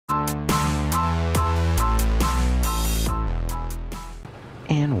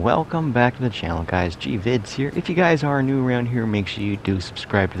And welcome back to the channel, guys. Gvids here. If you guys are new around here, make sure you do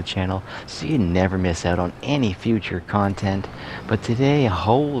subscribe to the channel so you never miss out on any future content. But today,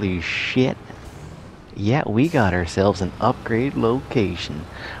 holy shit, yeah, we got ourselves an upgrade location.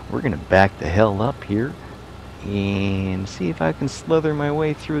 We're gonna back the hell up here and see if I can slither my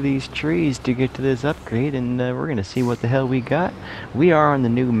way through these trees to get to this upgrade, and we're gonna see what the hell we got. We are on the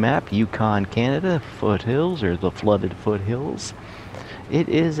new map, Yukon, Canada, Foothills, or the Flooded Foothills. It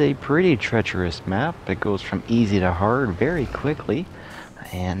is a pretty treacherous map. It goes from easy to hard very quickly,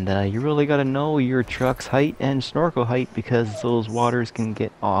 and you really got to know your truck's height and snorkel height because those waters can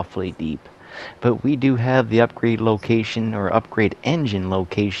get awfully deep. But we do have the upgrade location, or upgrade engine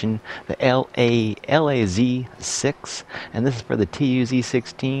location, the LAZ6, and this is for the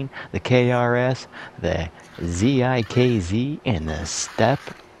TUZ16, the KRS, the ZIKZ, and the Step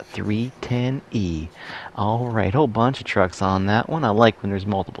 310E. Alright, whole bunch of trucks on that one. I like when there's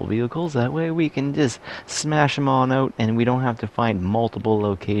multiple vehicles. That way we can just smash them on out and we don't have to find multiple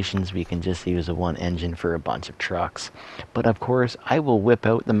locations. We can just use a one engine for a bunch of trucks. But of course, I will whip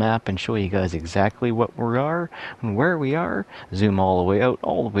out the map and show you guys exactly what we are and where we are. Zoom all the way out,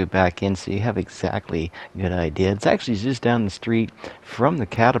 all the way back in so you have exactly a good idea. It's actually just down the street from the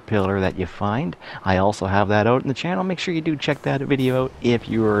Caterpillar that you find. I also have that out in the channel. Make sure you do check that video out if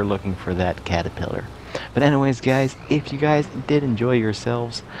you are looking for that Caterpillar. But anyways, guys, if you guys did enjoy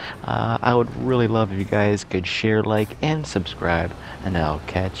yourselves, I would really love if you guys could share, like, and subscribe, and I'll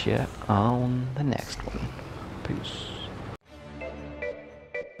catch you on the next one. Peace.